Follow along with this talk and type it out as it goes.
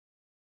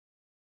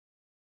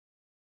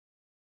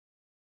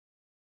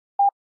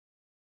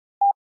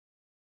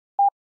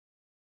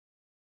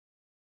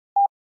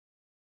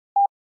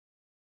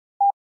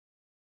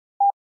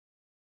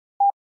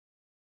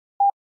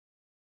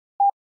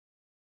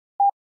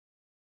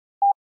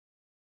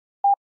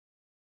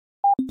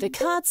The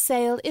card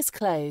sale is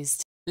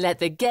closed. Let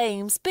the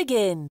games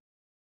begin.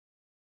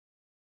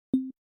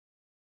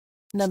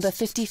 Number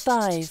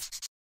 55,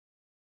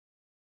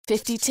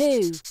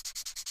 52,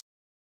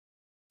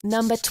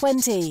 number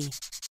 20,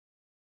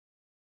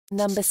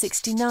 number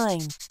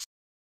 69,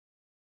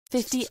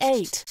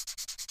 58,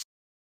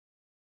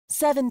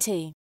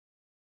 70,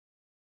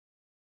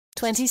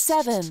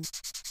 27,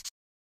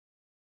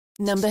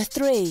 number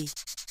 3,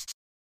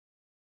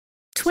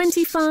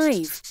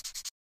 25,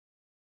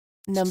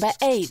 number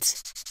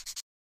 8,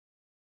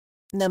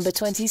 number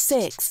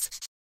 26,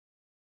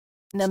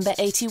 number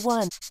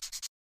 81,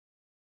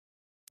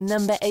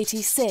 number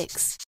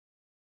 86,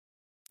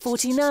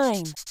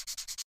 49,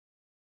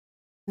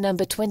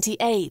 number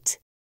 28,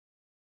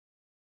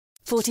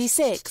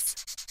 46,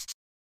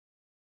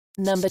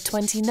 number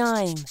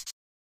 29,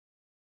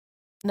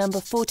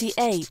 number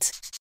 48,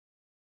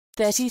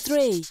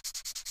 33,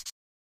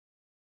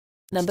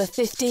 number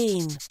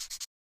 15,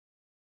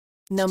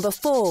 number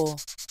 4,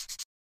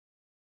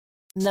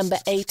 number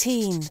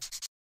 18,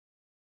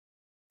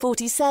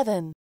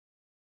 47,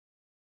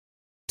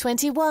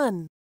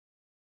 21,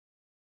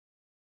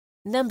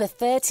 number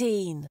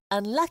 13,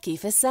 unlucky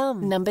for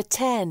some. Number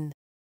 10.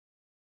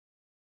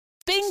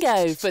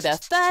 Bingo for the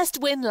first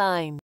win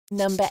line.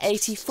 Number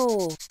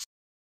 84,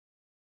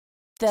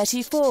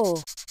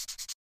 34,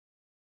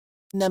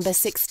 number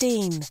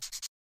 16,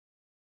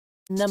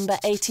 number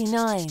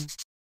 89,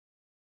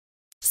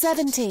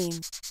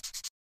 17,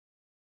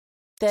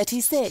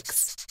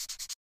 36,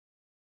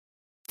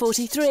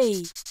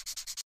 43,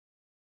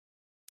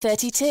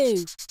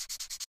 32,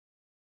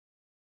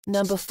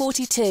 number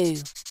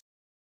 42,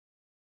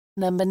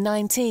 number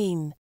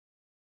 19,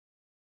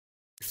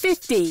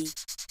 50,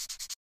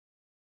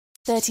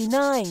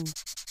 39,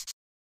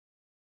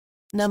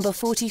 number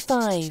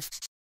 45,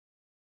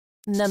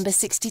 number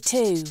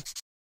 62,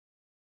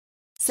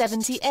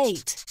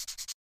 78,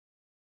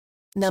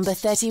 number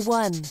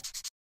 31,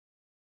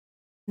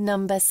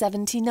 number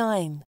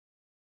 79,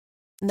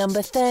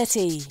 number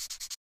 30,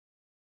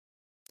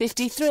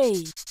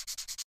 53,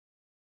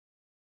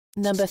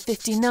 number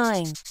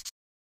 59,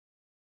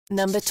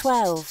 number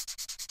 12.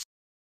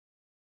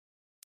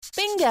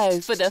 Bingo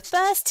for the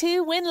first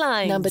 2 win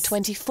lines. Number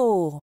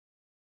 24,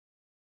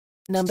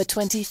 number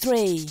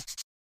 23,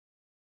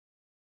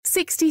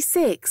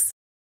 66,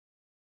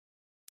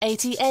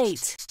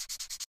 88,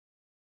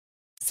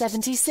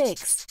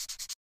 76,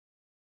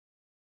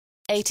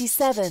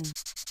 87,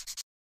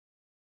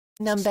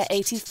 number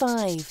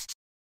 85,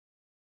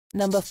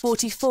 number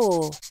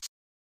 44,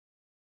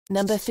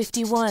 number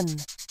 51,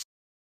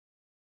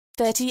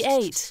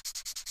 38,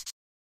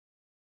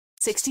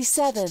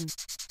 67,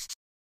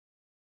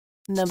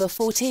 number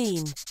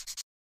 14,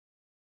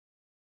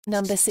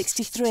 number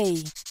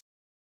 63,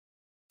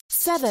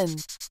 7,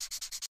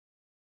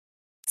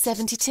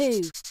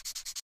 72,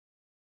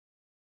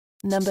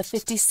 number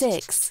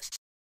 56,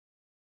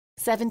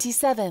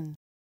 77,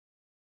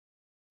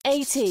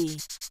 80.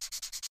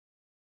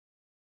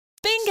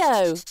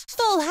 Bingo!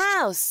 Full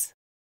house!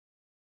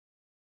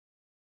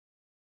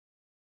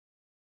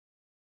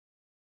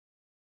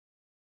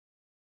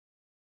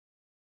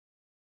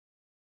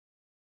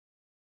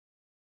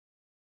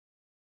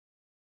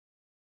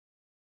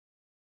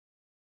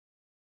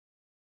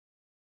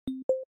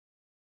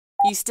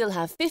 You still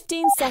have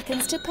 15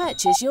 seconds to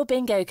purchase your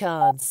bingo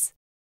cards.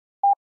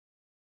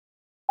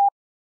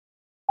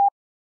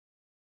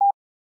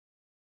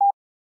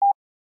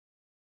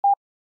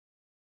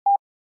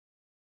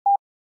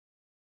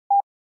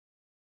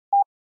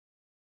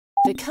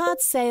 The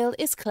card sale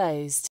is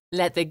closed.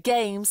 Let the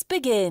games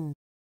begin.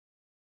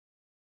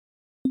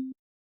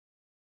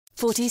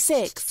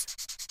 46,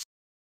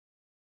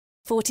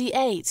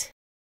 48,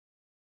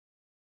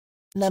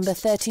 number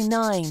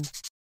 39,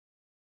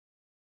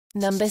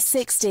 number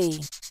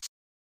 60,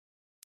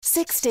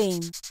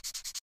 16,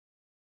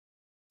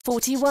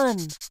 41,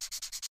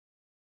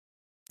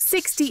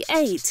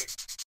 68,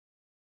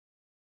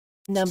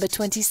 number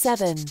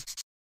 27,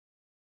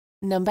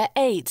 number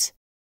 8,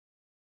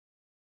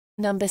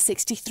 number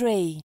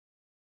 63,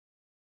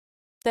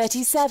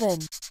 37,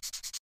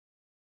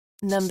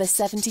 number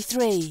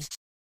 73,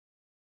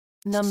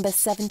 number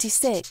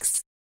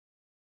 76,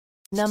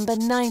 number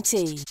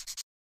 90,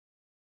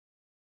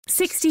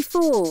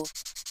 64,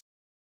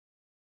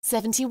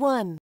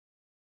 71,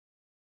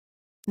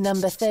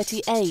 number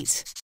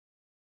 38,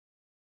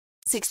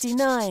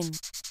 69,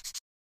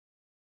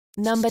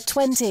 number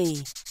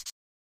 20,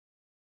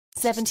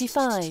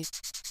 75,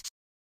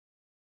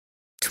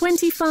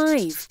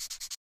 25.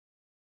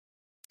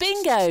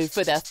 Bingo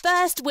for the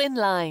first win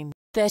line.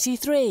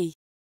 33,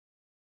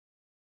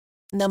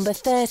 number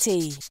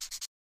 30,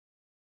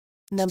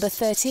 number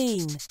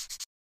 13,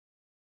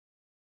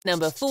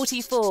 number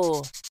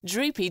 44,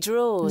 droopy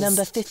draws,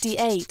 number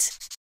 58,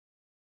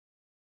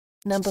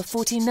 number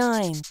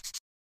 49,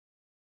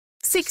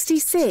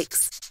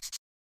 66,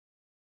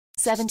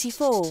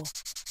 74,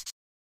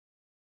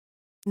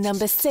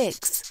 number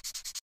 6,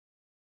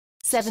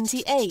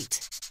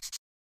 78,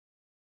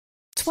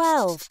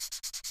 12,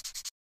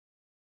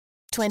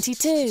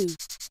 22,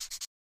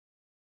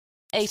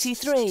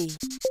 83,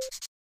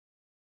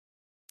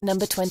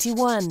 number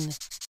 21,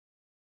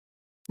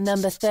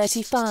 number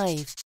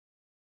 35,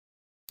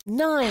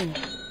 9,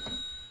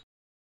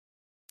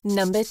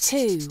 number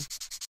 2,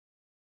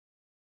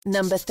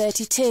 number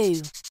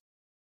 32,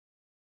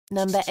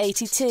 number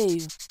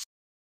 82,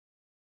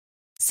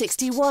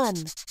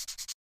 61,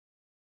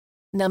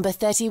 number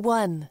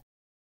 31,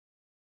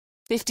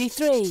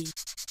 53,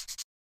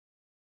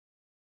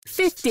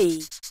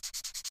 50,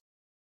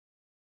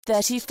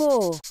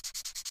 34,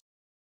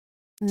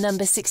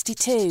 number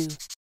 62,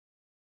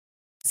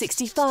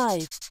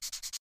 65,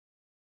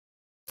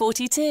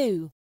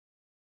 42.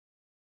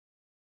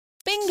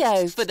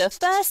 Bingo for the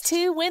first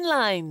 2 win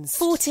lines.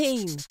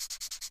 14,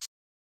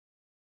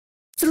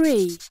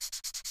 3,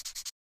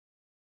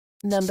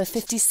 number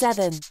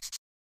 57,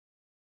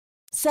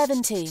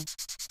 70,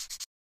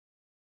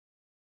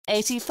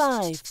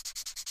 85,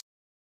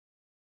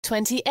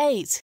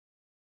 28,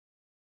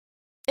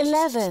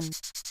 11,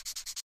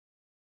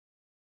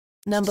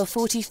 number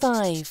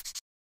 45,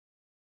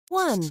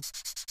 1,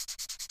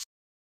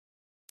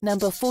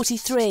 number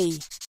 43,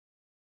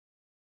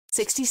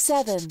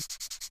 67,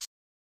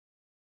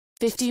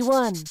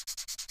 51,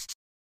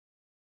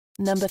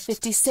 number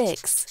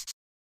 56,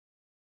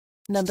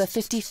 number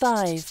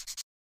 55,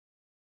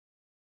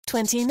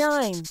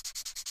 29,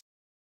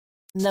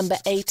 number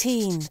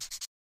 18,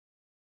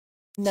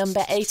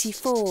 number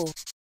 84,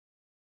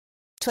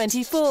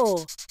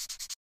 24.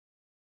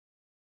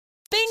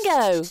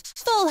 Bingo!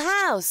 Full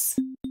house!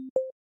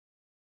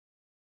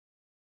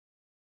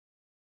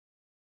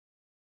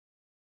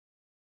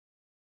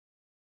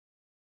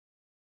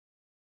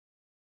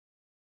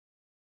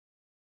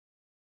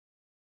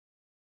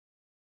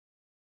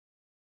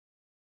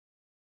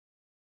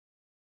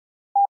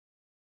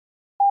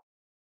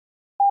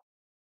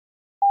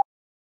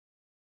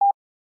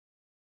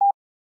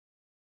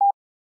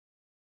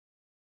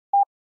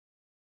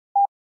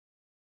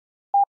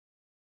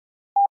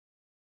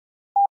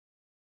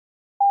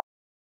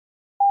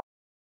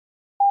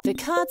 The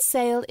card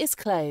sale is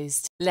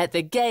closed. Let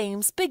the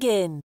games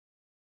begin.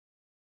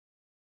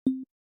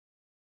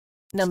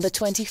 Number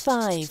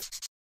 25,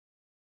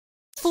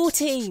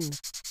 14,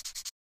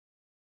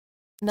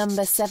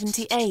 number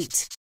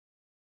 78,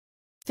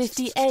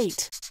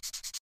 58,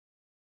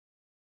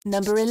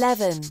 number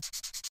 11,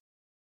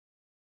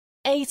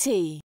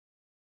 80,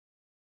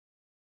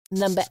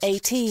 number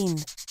 18,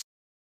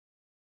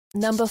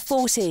 number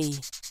 40,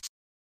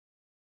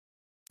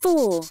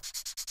 4,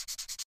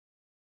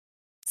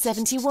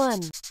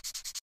 71,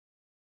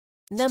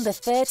 number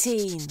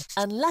 13,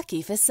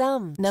 unlucky for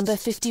some, number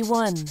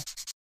 51,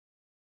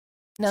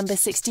 number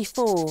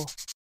 64,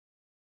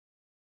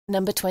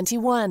 number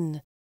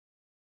 21,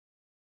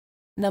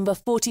 number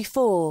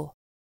 44,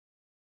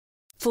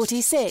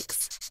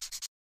 46,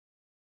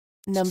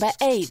 number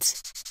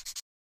 8,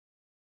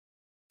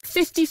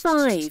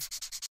 55,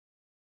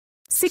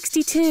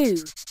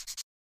 62,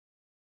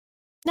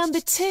 number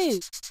 2,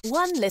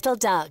 one little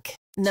duck,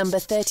 number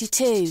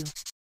 32,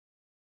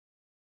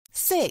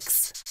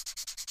 6.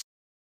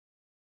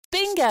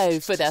 Bingo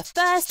for the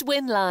first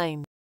win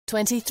line.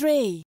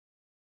 23,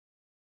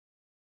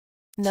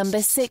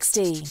 number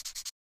 60,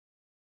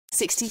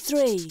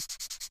 63,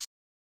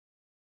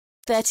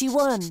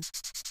 31,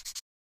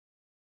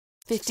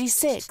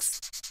 56,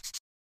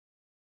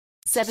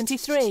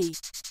 73,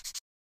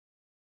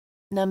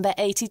 number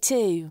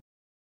 82,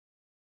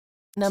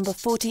 number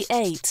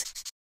 48,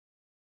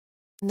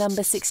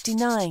 number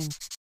 69,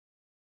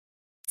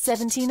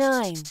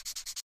 79,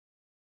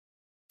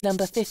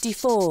 number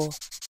 54,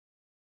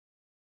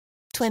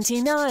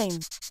 29,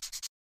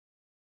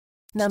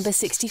 number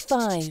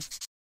 65,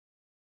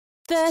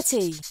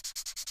 30,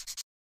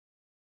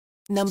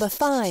 number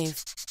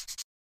 5,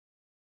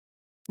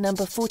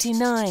 number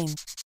 49,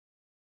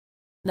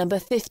 number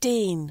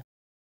 15,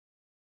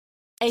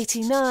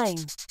 89,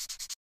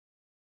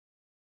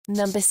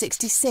 number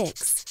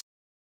 66,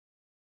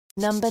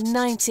 number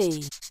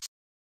 90,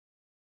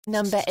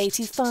 number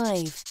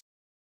 85,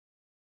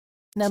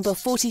 number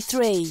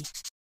 43,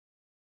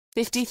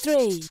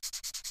 53,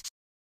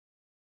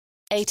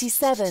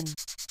 87,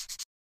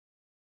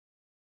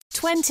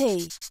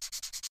 20.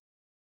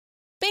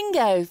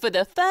 Bingo for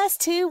the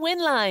first 2 win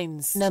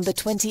lines. Number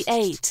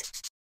 28,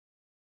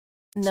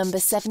 number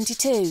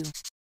 72,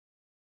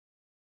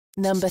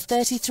 number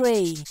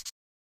 33,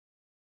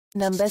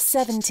 number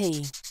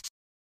 70,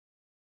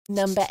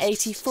 number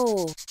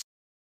 84,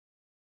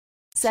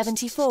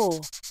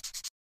 74,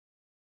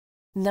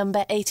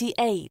 number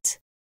 88,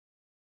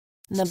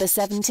 number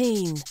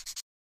 17,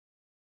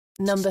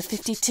 number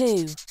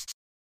 52,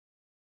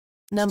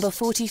 number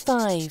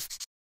 45,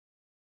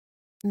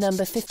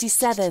 number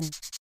 57,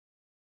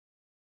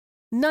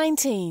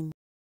 19,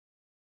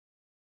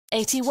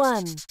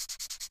 81,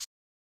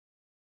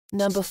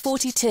 number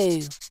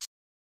 42,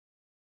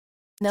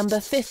 number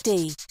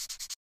 50,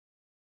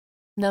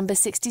 number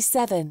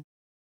 67.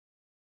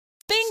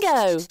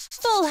 Bingo!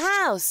 Full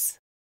house!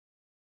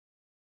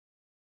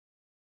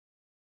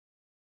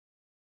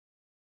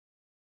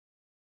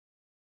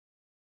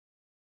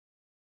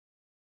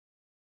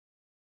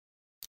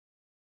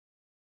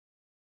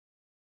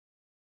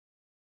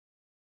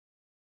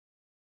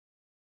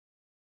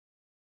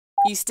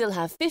 You still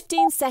have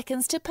 15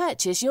 seconds to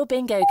purchase your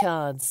bingo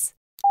cards.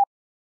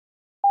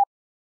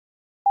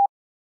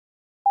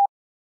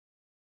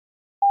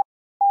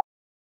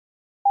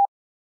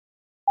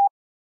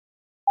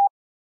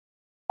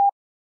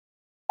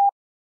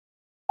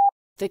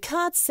 The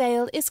card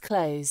sale is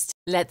closed.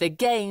 Let the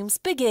games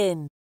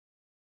begin.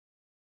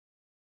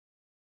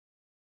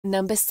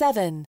 Number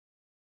 7.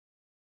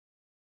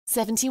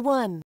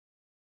 71.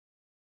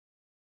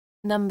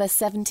 Number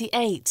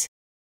 78.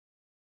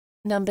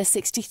 Number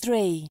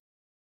 63.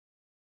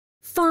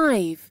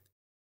 5.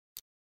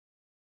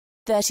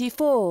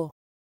 34.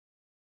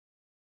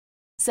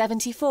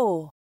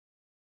 74.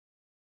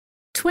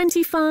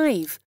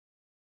 25.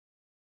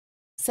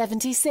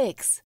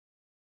 76.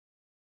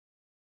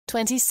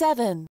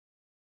 27.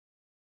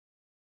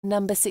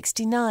 Number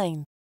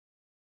 69.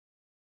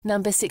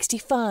 Number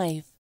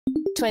 65.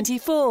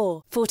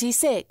 24.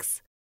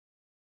 46.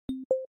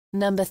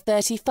 Number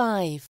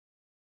 35.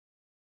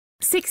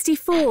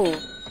 64.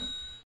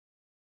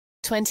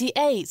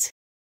 28.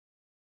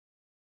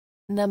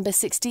 Number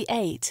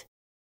 68.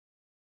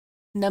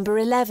 Number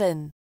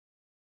 11.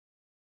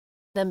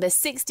 Number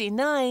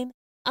 69.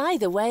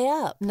 Either way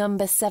up.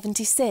 Number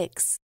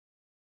 76.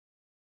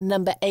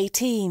 Number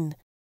 18.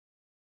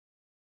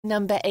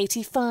 Number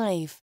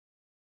 85.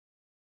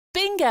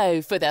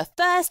 Bingo for the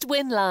first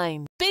win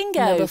line. Bingo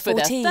number for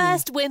 14. The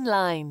first win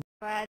line.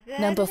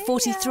 Number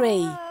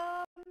 43.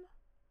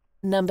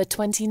 Number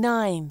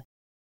 29.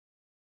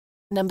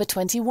 Number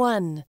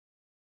 21.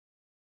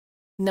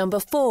 Number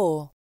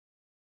 4.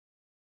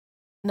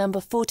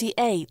 Number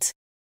 48.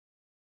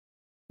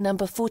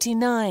 Number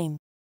 49.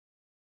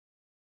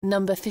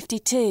 Number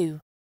 52.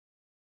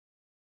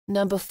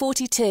 Number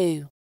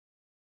 42.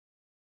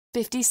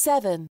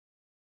 57.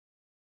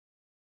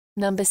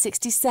 Number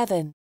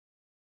 67.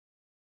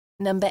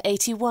 Number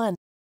 81.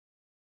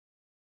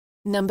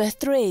 Number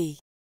 3.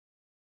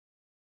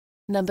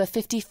 Number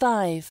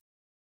 55.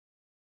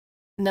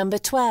 Number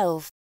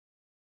 12.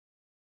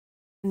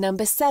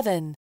 Number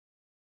 7.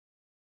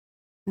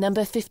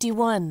 Number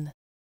 51.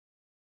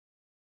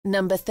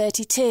 Number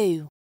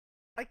 32.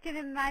 I can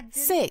imagine.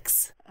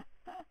 6.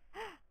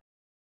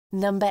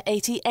 Number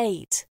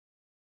 88.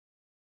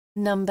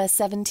 Number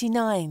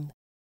 79.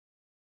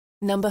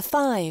 Number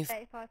 5.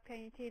 85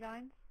 penny 2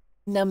 lines.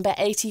 Number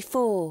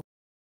 84.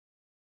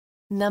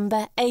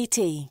 Number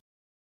 80.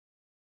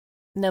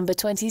 Number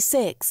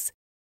 26.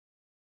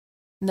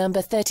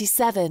 Number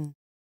 37.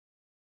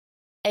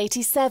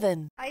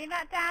 87. Are you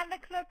not down the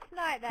club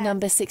tonight then?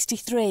 Number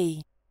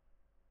 63.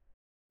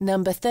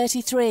 Number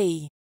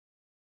 33.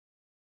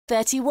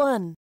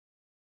 31.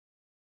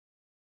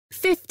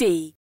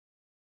 50.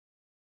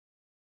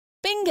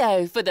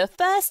 Bingo for the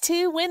first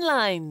 2 win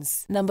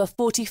lines. Number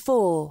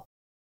 44.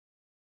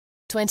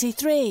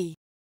 23.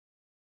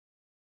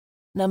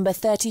 Number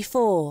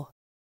 34.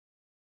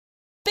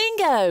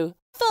 Bingo!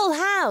 Full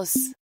house!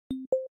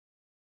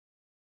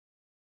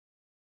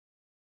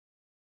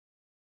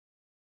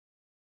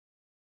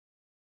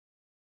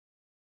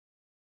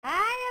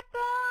 Hiya,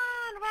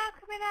 Bon!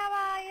 Welcome in, how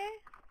are you?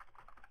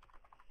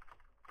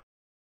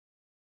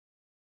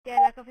 Yeah,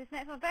 look, off this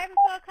next one. Very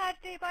full card,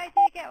 do you buy,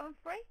 do you get one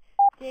free?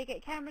 Do you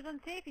get cameras on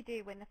too? If you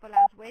do win the full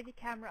house with your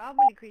camera on,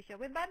 will increase your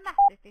win by a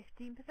massive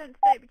 15%. So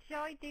don't be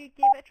shy, do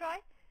give it a try.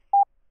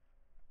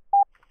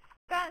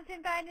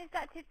 Bouncing bonus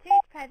activity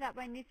to play that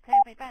when you play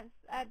with bounce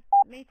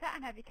meter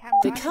and have your camera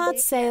The on. The card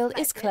sale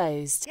is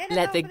closed.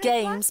 Let the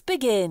games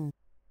begin.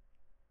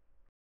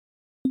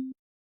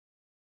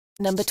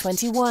 Number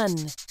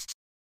 21.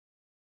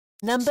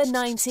 Number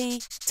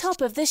 90,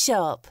 top of the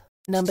shop.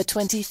 Number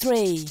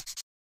 23.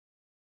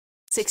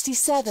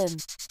 67.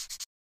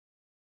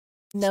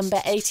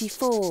 Number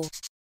 84.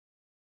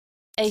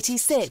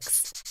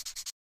 86.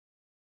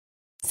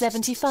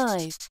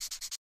 75.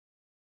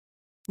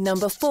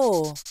 Number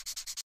 4.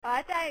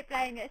 I don't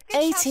blame you. It's good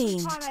 18.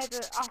 Time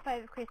off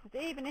over Christmas,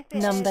 even if it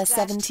Number is,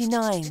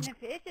 79. even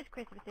if it is just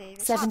Christmas Eve.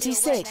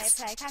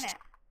 76. Play, can it?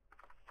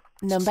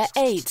 Number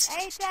 8.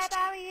 Hey Deb,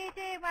 how are you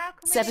doing?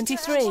 Welcome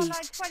 73.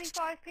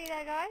 25p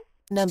there, guys.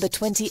 Number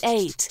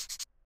 28.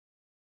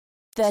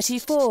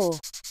 34.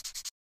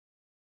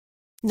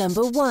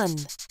 Number 1.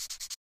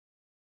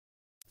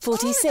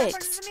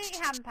 46. The meat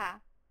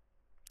hamper.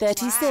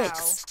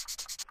 36.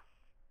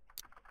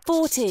 Wow.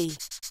 40.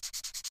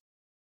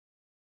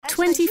 That's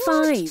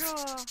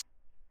 25.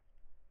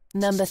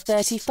 Number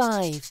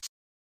 35.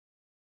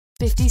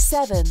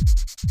 57.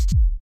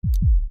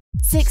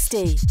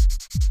 60.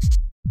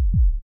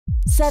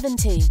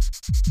 70.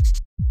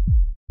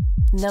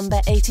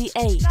 Number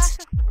 88.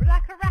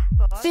 Like a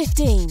raffle.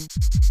 15.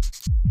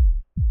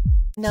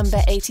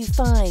 Number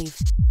 85.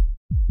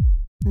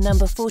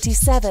 Number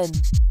 47.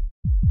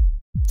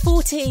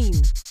 14.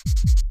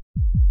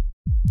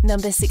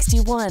 Number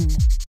 61.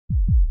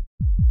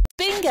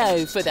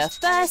 Bingo for the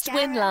first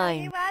win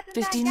line.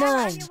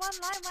 59.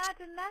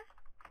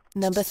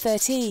 Number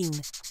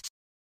 13.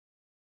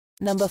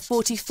 Number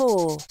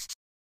 44.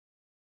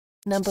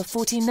 Number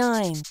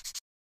 49.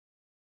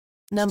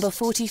 Number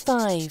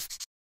 45.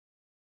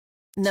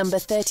 Number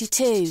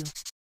 32.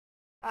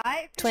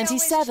 Alright,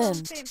 27.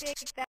 Something big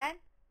then.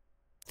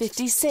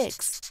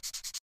 56.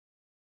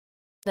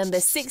 Number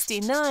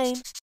 69.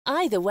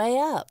 Either way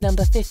up.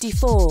 Number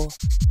 54.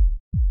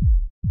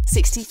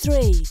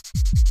 63.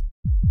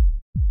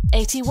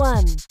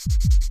 81.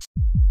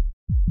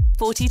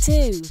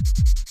 42.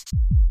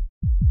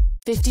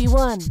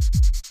 51.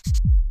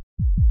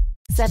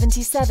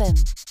 77.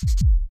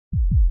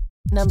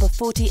 Number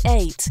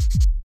 48.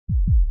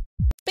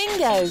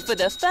 Bingo for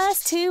the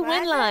first two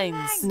win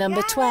lines.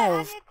 Number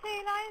 12.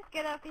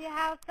 Get up for your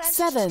house then.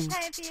 7.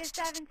 Paying for your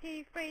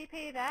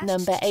 73p there.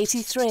 Number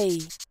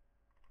 83.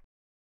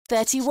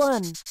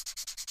 31.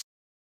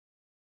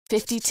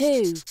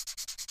 52.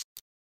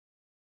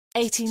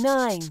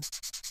 89.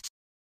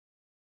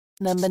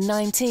 Number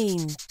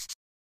 19.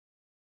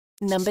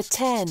 Number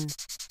 10.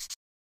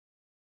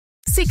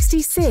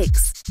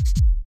 66.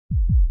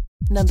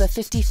 Number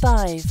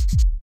 55.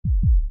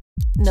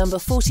 Number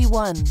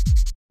 41.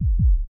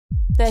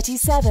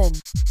 37.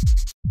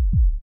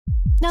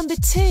 Number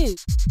 2.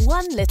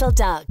 One little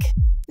duck.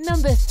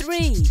 Number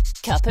 3.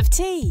 Cup of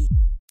tea.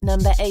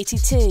 Number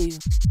 82.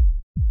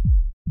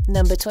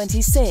 Number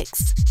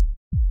 26.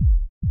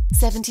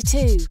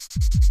 72.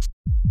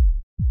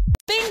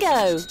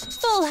 Bingo!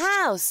 Full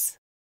house!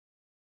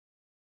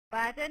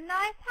 Well done,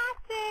 nice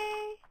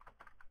Hattie.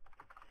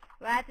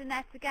 Well done,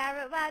 Esther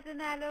Garrett. Well done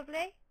there,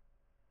 lovely.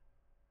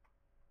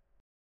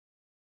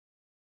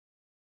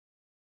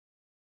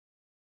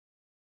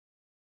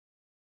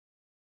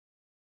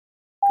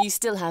 You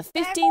still have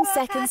 15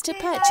 seconds to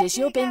purchase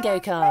your bingo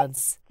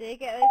cards. Do you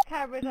get those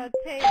cameras on too?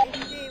 If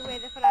you do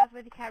win the full house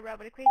with your camera, I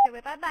would appreciate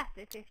with a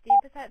massive 15%.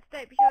 So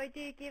don't be sure you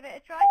do give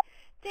it a try.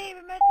 Do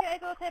remember to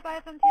get those auto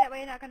buys on too, that way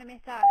you're not going to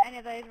miss out on any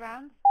of those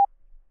rounds.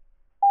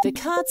 The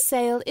card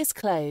sale is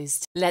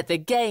closed. Let the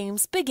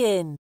games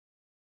begin.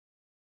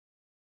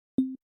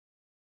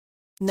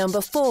 Number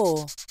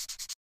 4.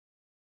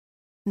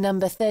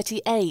 Number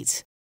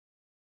 38.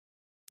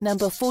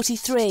 Number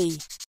 43.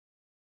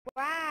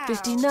 Wow.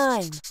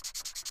 59.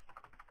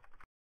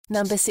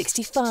 Number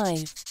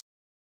 65.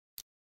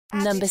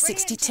 Number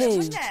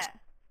 62.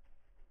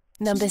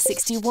 Number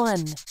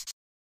 61.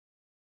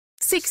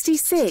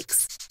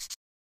 66.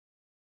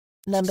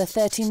 Number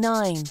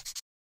 39.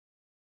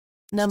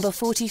 Number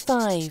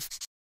 45.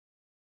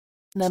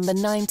 Number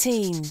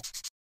 19.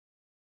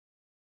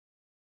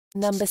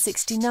 Number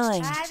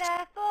 69.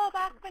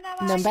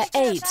 Number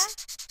 8.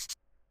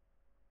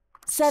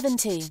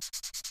 70.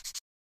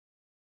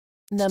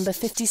 Number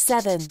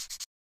 57.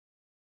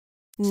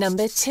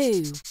 Number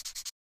 2.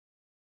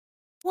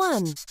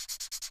 1.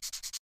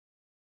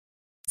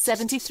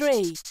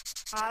 73.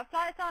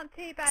 Flights aren't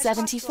too bad.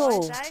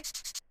 74.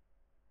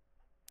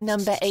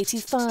 Number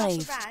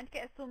 85.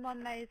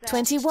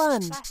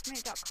 21.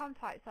 Fastmate.com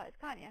type sites,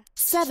 can't you?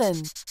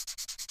 7.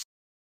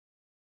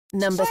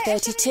 Number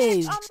 32.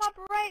 On my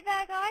break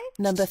there, guys.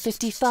 Number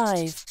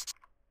 55.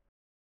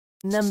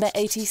 Number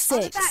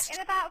 86. Back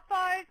in about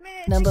 5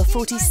 minutes. Number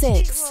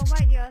 46.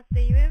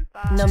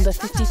 Number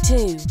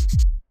 52.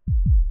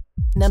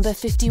 Number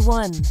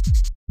 51.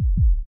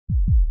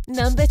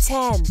 Number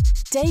 10.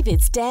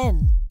 David's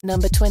Den.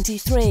 Number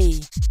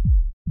 23.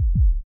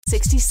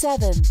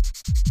 67.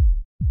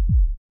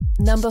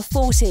 Number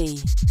 40.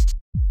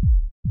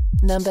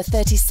 Number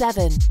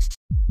 37.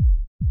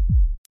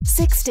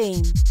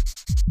 16.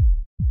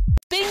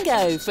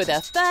 Bingo for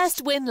the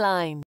first win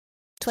line.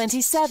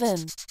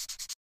 27.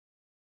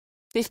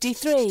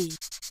 53.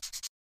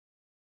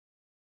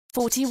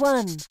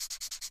 41.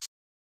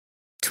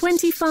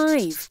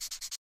 25.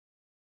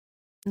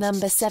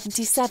 Number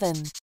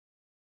 77.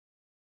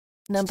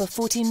 Number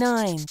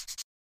 49.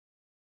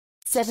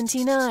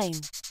 79.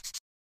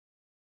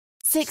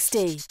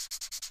 60.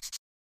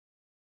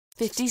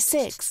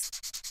 56.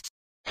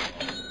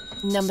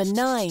 Number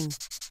 9.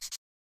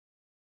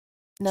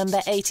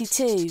 Number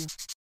 82.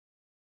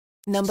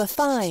 Number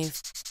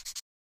 5.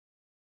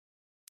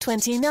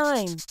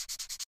 29.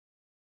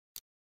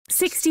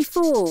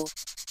 64.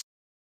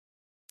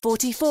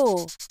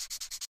 44.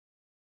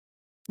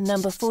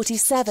 Number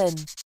 47.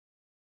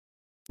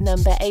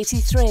 Number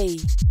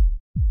 83.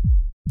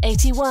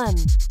 81.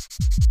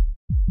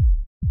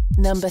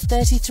 Number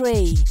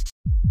 33.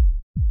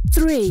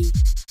 3.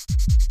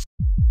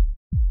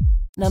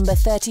 Number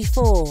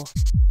 34.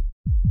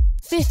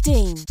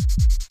 15.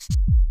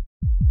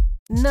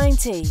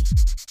 90.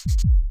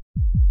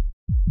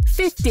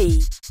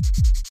 50.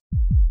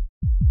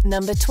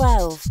 Number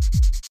 12.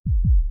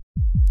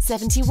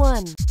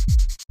 71.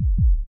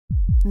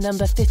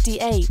 Number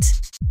 58.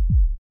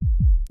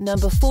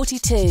 Number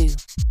 42.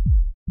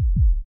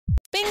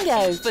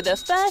 Bingo for the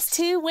first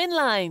two win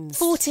lines.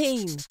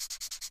 14.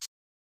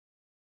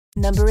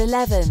 Number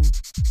 11.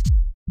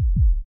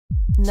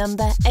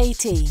 Number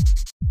 80.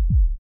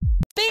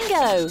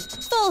 Bingo!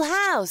 Full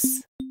house!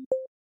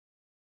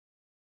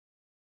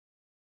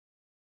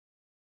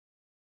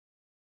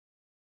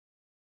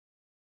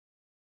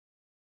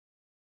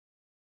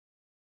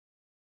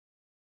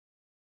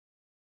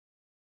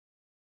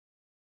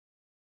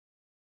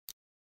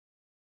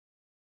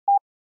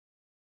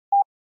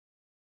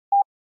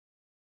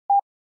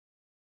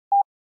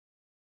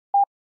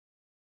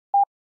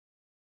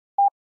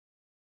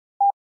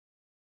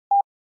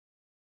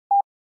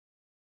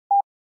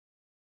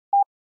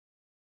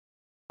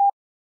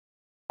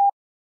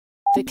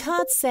 The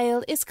card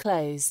sale is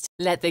closed.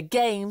 Let the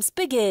games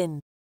begin.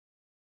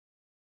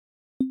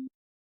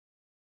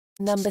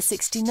 Number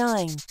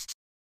 69.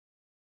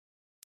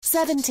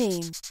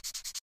 17.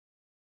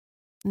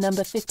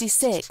 Number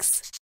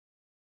 56.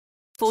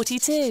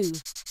 42.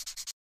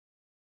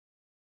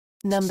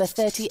 Number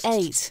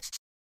 38.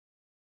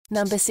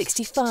 Number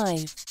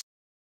 65.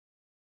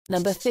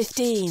 Number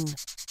 15.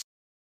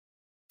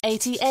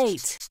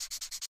 88.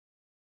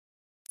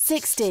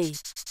 60.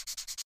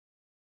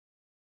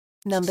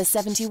 Number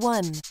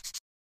 71.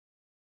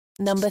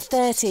 Number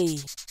 30.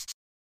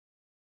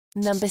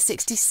 Number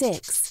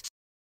 66.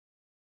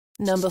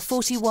 Number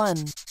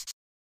 41.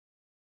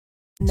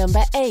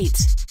 Number 8.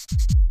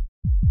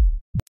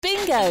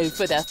 Bingo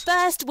for the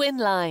first win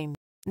line.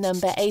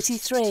 Number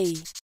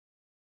 83.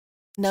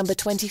 Number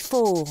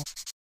 24.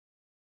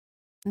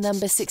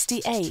 Number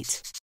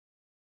 68.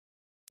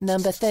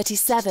 Number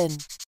 37.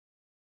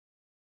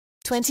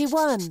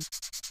 21.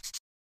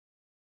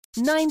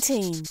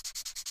 19.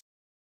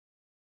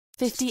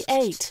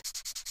 58.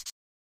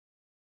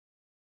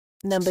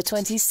 Number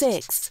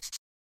 26.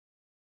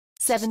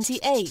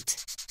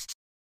 78.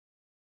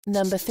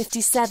 Number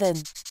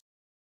 57.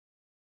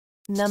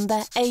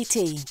 Number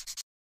 80.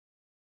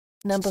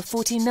 Number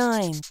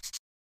 49.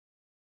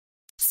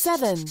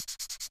 7.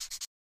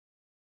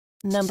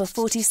 Number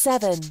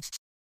 47.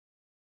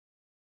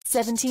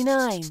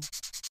 79.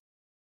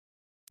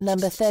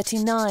 Number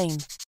 39.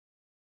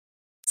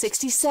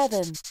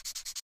 67.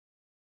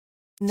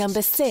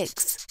 Number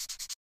 6.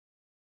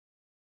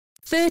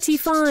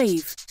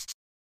 35.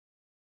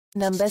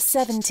 Number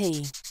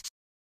 70.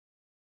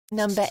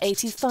 Number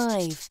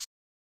 85.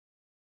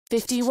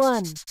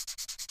 51.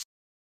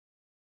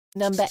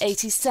 Number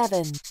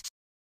 87.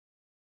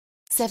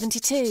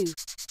 72.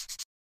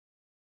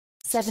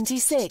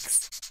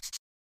 76.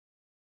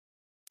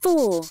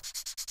 4.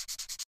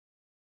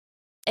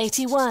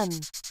 81.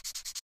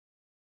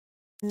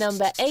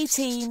 Number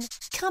 18.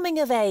 Coming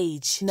of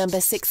age.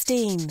 Number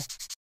 16.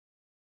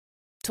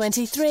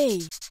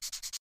 23.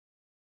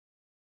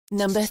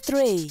 Number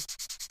 3.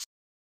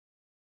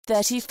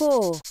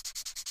 34.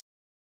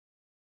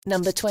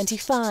 Number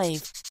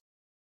 25.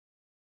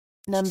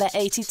 Number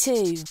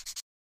 82.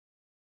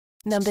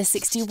 Number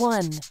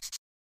 61.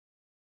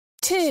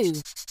 2.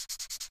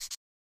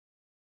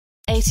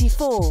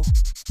 84.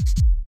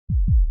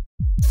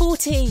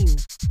 14.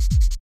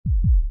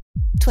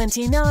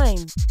 29.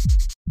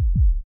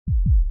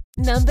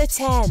 Number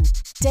 10.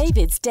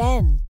 David's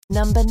Den.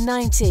 Number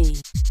 90.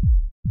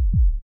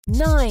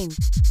 9.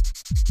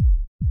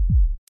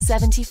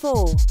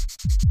 74.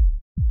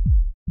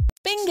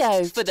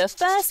 Bingo for the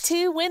first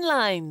 2 win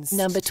lines.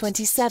 Number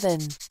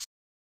 27.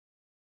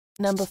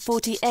 Number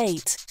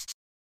 48.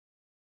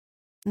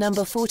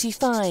 Number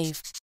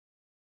 45.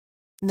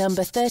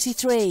 Number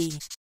 33.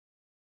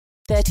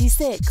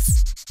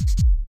 36.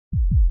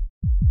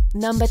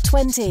 Number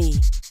 20.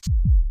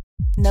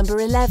 Number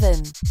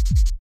 11.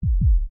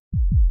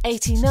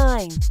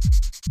 89.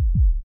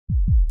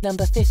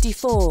 Number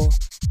 54.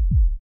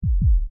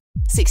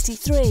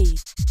 63.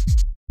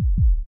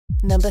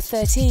 Number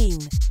 13.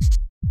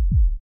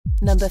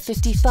 Number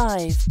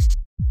 55.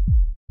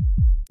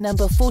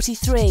 Number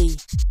 43.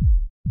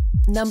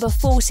 Number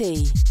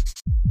 40.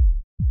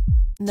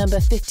 Number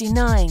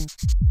 59.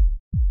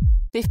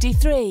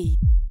 53.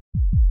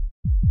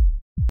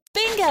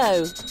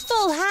 Bingo!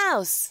 Full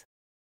house!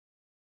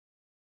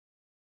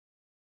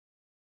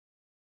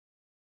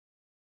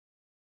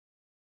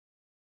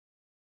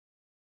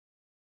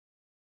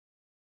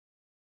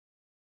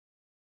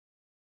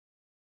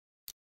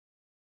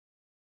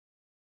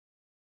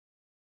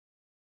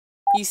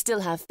 You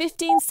still have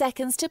 15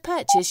 seconds to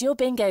purchase your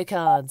bingo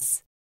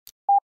cards.